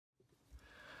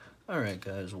Alright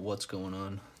guys, what's going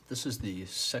on? This is the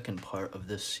second part of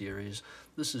this series.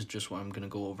 This is just where I'm going to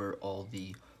go over all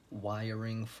the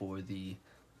wiring for the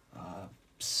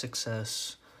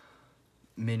 6S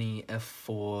Mini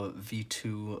F4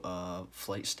 V2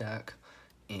 flight stack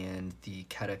and the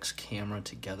Caddx camera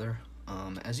together.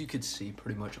 As you can see,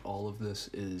 pretty much all of this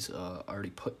is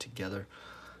already put together.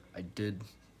 I did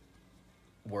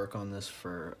work on this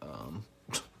for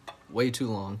way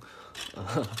too long,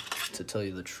 to tell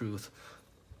you the truth,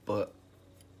 but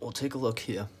we'll take a look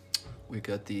here. We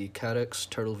got the Caddx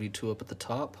Turtle V2 up at the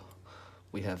top.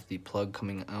 We have the plug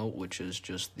coming out, which is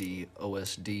just the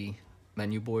OSD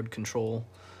menu board control.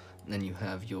 And then you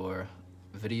have your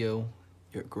video,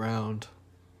 your ground,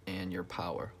 and your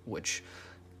power, which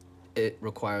it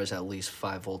requires at least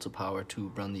 5 volts of power to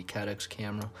run the Caddx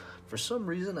camera. For some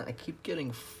reason, I keep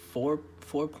getting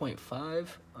 4.5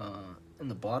 in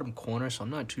the bottom corner, so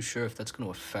I'm not too sure if that's going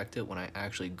to affect it when I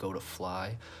actually go to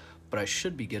fly, but I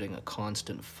should be getting a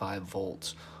constant 5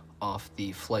 volts off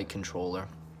the flight controller.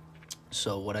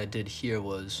 So what I did here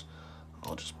was,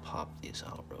 I'll just pop these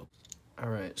out real quick.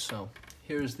 Alright, so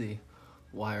here's the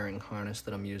wiring harness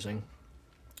that I'm using,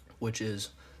 which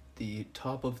is the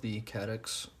top of the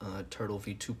Caddx Turtle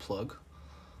V2 plug,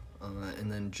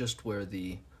 and then just where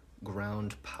the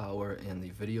ground, power, and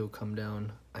the video come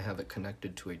down, I have it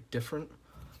connected to a different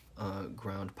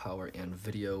ground, power, and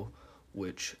video,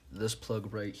 which this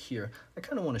plug right here, I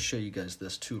kind of want to show you guys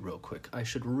this too real quick. I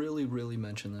should really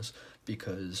mention this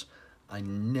because I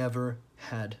never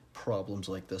had problems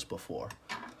like this before.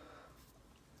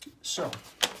 So,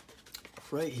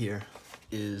 right here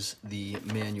is the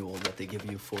manual that they give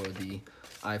you for the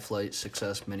iFlight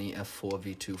 6S Mini F4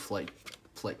 V2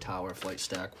 flight tower, flight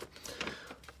stack.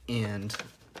 And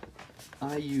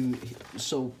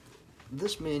so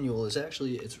this manual is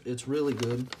actually, it's really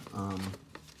good.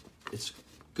 It's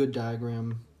good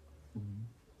diagram,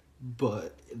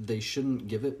 but they shouldn't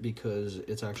give it because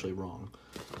it's actually wrong.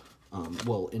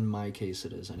 Well, in my case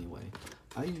it is anyway.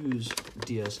 I use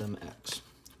DSMX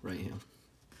right here.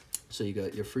 So you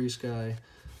got your Free Sky,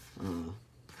 I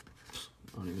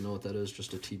don't even know what that is,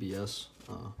 just a TBS,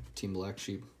 Team Black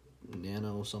Sheep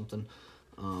Nano something.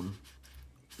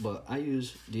 But I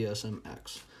use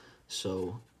DSMX.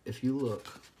 So if you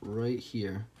look right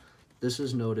here, this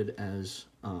is noted as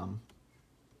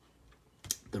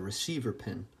the receiver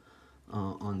pin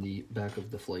on the back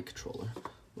of the flight controller,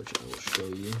 which I will show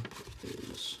you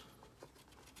is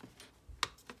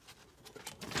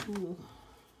tool,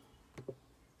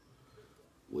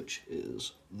 which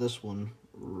is this one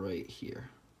right here.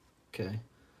 Okay,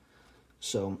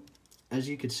 so as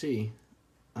you can see,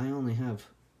 I only have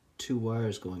 2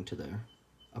 wires going to there,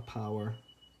 a power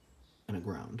and a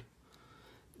ground.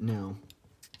 Now,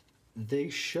 they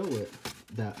show it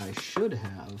that I should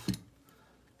have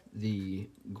the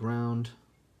ground,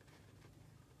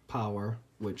 power,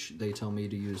 which they tell me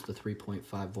to use the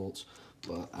 3.5 volts,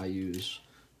 but I use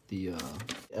the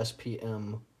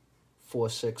SPM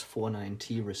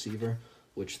 4649T receiver,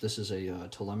 which this is a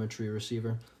telemetry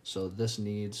receiver, so this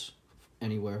needs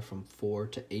anywhere from 4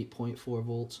 to 8.4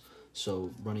 volts,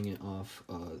 so running it off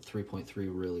 3.3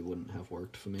 really wouldn't have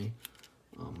worked for me.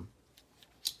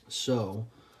 So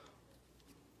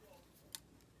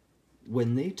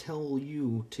when they tell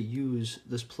you to use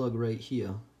this plug right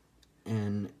here,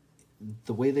 and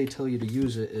the way they tell you to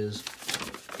use it is,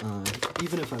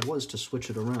 even if I was to switch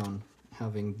it around,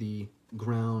 having the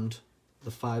ground,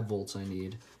 the 5 volts I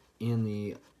need, and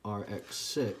the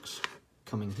RX6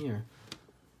 coming here,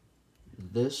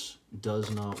 this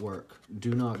does not work.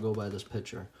 Do not go by this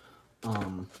picture.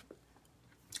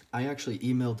 I actually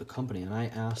emailed the company and I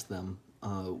asked them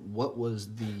what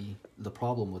was the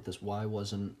problem with this. Why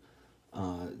wasn't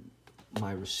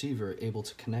my receiver able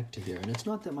to connect to here? And it's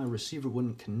not that my receiver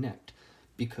wouldn't connect,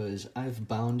 because I've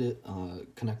bound it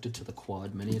connected to the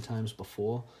quad many times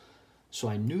before, so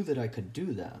I knew that I could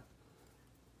do that.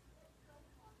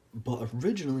 But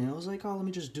originally I was like, oh, let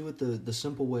me just do it the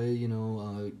simple way, you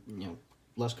know,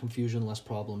 less confusion, less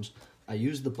problems. I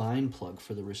used the bind plug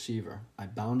for the receiver. I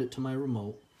bound it to my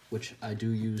remote, which I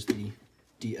do use the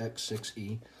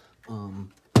DX6E.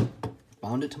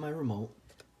 Bound it to my remote.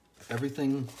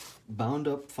 Everything bound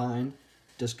up fine.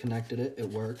 Disconnected it. It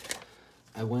worked.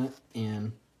 I went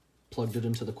and plugged it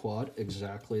into the quad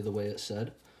exactly the way it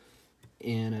said.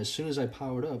 And as soon as I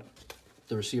powered up,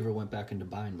 the receiver went back into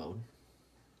bind mode.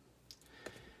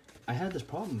 I had this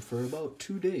problem for about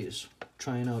 2 days,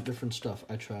 trying out different stuff.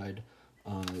 I tried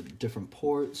different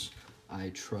ports. I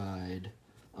tried,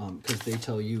 because they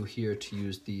tell you here to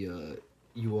use the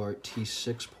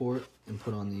UART6 port and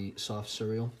put on the soft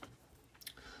serial.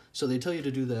 So they tell you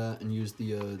to do that and use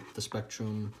the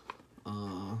Spektrum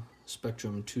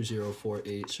Spektrum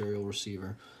 2048 serial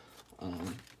receiver.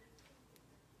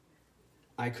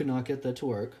 I could not get that to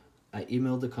work. I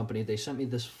emailed the company. They sent me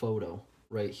this photo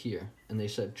right here, and they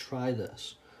said, try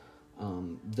this.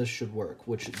 This should work,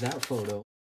 which that photo,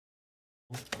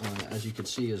 as you can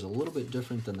see, is a little bit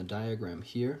different than the diagram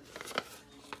here.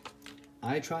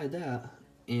 I tried that,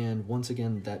 and once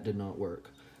again, that did not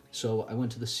work. So I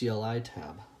went to the CLI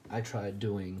tab. I tried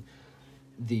doing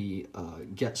the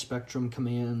get Spektrum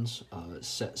commands,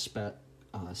 set Spektrum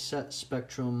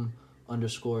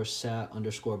 _ sat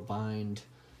 _ bind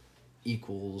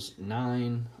equals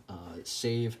 9,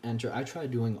 save, enter. I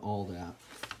tried doing all that,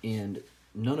 and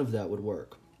none of that would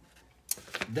work.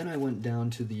 Then I went down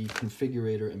to the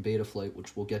configurator in Betaflight,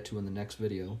 which we'll get to in the next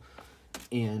video,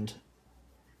 and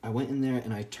I went in there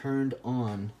and I turned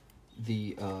on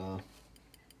the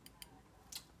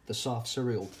soft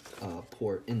serial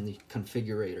port in the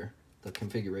configurator, the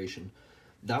configuration.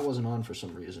 That wasn't on for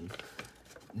some reason.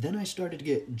 Then I started to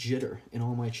get jitter in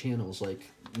all my channels.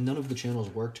 Like, none of the channels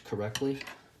worked correctly.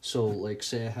 So, like,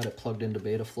 say I had it plugged into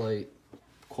Betaflight,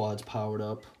 quads powered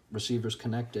up, receivers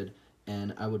connected,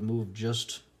 and I would move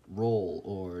just roll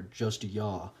or just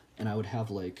yaw, and I would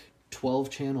have like 12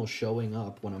 channels showing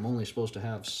up when I'm only supposed to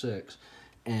have 6,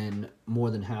 and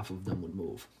more than half of them would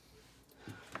move.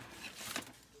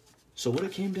 So what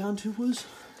it came down to was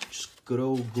just good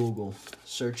old Google,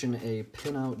 searching a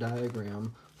pinout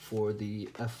diagram for the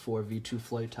F4 V2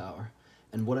 flight tower.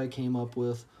 And what I came up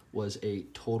with was a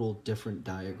total different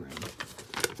diagram.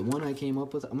 The one I came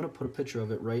up with, I'm going to put a picture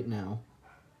of it right now.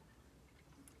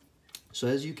 So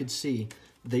as you can see,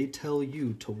 they tell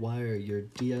you to wire your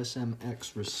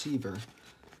DSMX receiver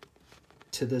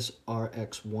to this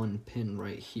RX1 pin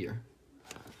right here,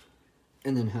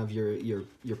 and then have your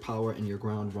power and your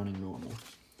ground running normal.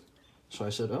 So I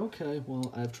said, okay,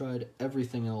 well, I've tried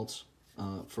everything else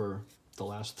for the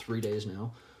last 3 days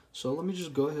now, so let me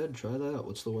just go ahead and try that out.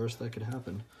 What's the worst that could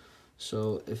happen?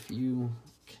 So if you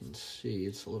can see,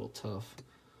 it's a little tough,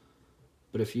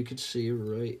 but if you could see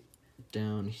right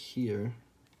down here,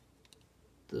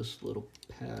 this little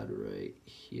pad right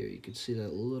here, you can see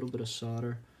that little bit of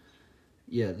solder.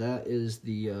 Yeah, that is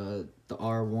the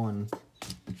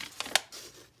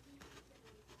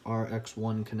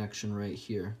RX1 connection right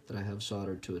here that I have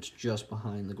soldered to. It's just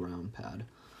behind the ground pad.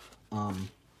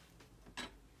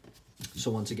 So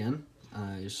once again,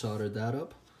 I soldered that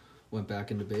up, went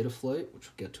back into Betaflight, which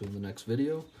we'll get to in the next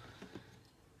video,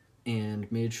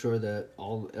 and made sure that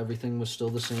everything was still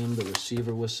the same. The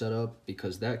receiver was set up,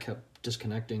 because that kept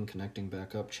disconnecting, connecting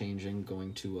back up, changing,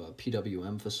 going to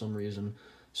PWM for some reason.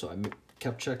 So I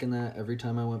kept checking that every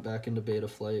time I went back into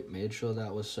Betaflight, made sure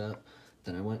that was set.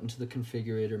 Then I went into the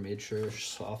configurator, made sure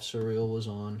soft serial was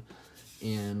on,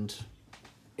 and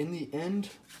in the end,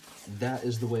 that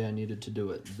is the way I needed to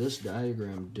do it. This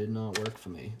diagram did not work for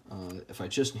me. If I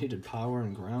just needed power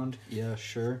and ground, yeah,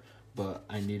 sure, but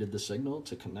I needed the signal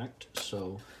to connect.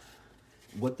 So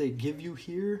what they give you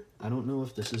here, I don't know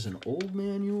if this is an old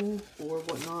manual or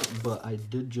whatnot, but I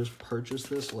did just purchase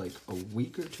this like a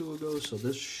week or 2 ago, so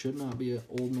this should not be an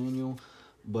old manual,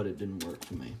 but it didn't work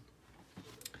for me.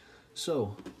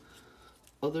 So,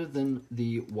 other than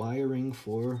the wiring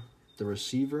for the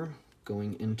receiver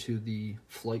going into the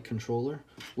flight controller,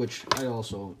 which I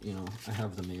also, I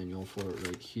have the manual for it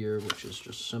right here, which is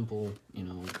just simple,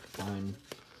 bind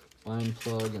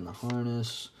plug in the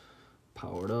harness,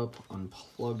 powered up,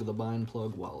 unplug the bind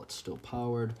plug while it's still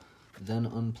powered, then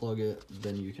unplug it,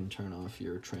 then you can turn off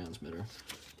your transmitter,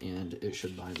 and it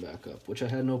should bind back up, which I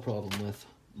had no problem with,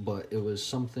 but it was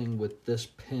something with this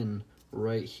pin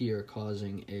right here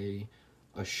causing a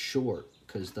short,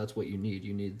 because that's what you need.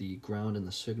 You need the ground and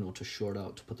the signal to short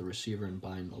out to put the receiver in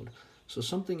bind mode. So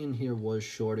something in here was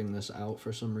shorting this out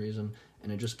for some reason,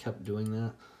 and it just kept doing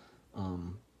that.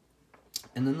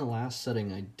 And then the last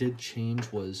setting I did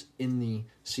change was in the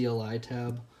CLI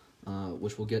tab,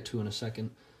 which we'll get to in a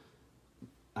second.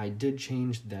 I did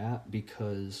change that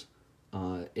because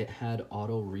it had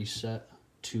auto reset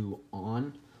to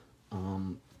on.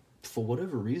 For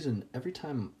whatever reason, every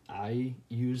time I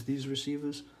use these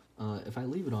receivers, if I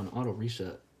leave it on auto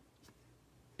reset,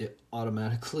 it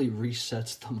automatically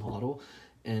resets the model,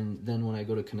 and then when I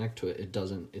go to connect to it, it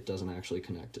doesn't actually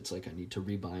connect. It's like I need to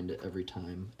rebind it every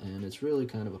time, and it's really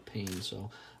kind of a pain. So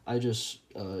I just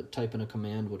type in a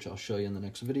command, which I'll show you in the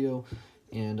next video,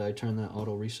 and I turn that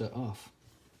auto reset off.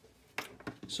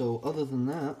 So other than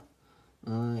that,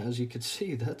 as you can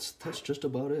see, that's just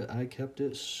about it. I kept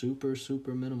it super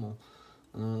minimal.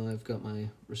 I've got my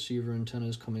receiver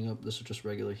antennas coming up. This is just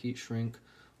regular heat shrink.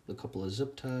 a couple of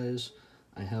zip ties.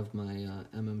 I have my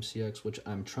MMCX, which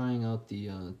I'm trying out the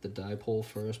dipole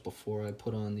first before I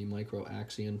put on the micro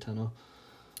axis antenna.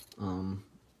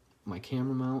 My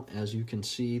camera mount, as you can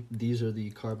see, these are the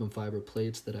carbon fiber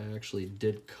plates that I actually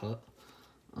did cut.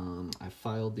 I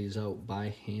filed these out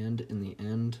by hand in the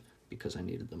end because I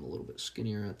needed them a little bit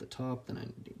skinnier at the top than I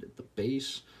needed the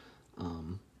base.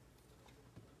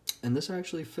 And this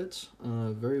actually fits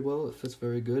very well. It fits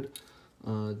very good.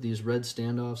 These red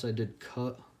standoffs I did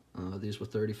cut. These were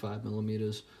 35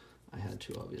 millimeters. I had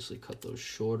to obviously cut those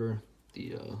shorter.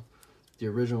 The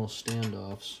original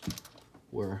standoffs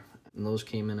were, and those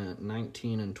came in at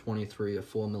 19 and 23, a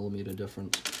 4 millimeter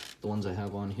difference. The ones I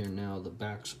have on here now, the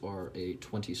backs are a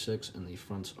 26 and the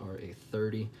fronts are a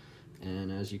 30.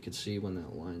 And as you can see, when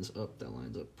that lines up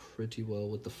pretty well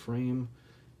with the frame,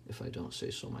 if I don't say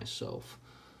so myself.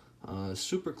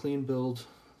 Super clean build,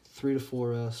 3 to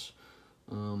 4S.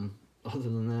 Other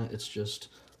than that, it's just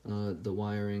the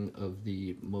wiring of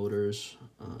the motors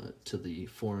to the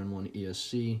 4-in-1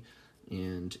 ESC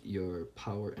and your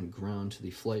power and ground to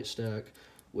the flight stack,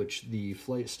 which the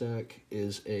flight stack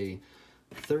is a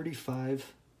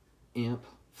 35 amp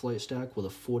flight stack with a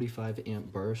 45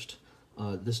 amp burst.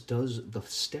 The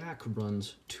stack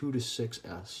runs 2 to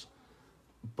 6S,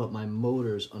 but my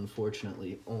motors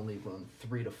unfortunately only run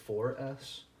 3 to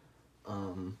 4S.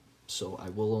 So I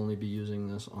will only be using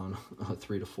this on a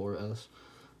 3 to 4S.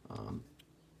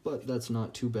 But that's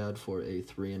not too bad for a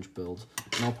 3-inch build.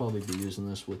 And I'll probably be using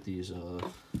this with these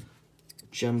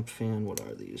Gem Fan, what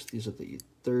are these? These are the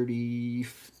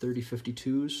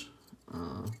 3052s.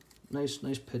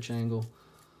 Nice pitch angle.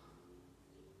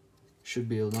 Should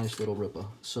be a nice little ripper.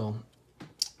 So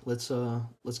let's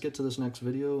get to this next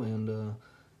video and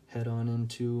head on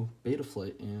into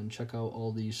Betaflight and check out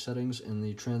all the settings and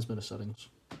the transmitter settings.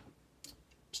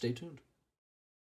 Stay tuned.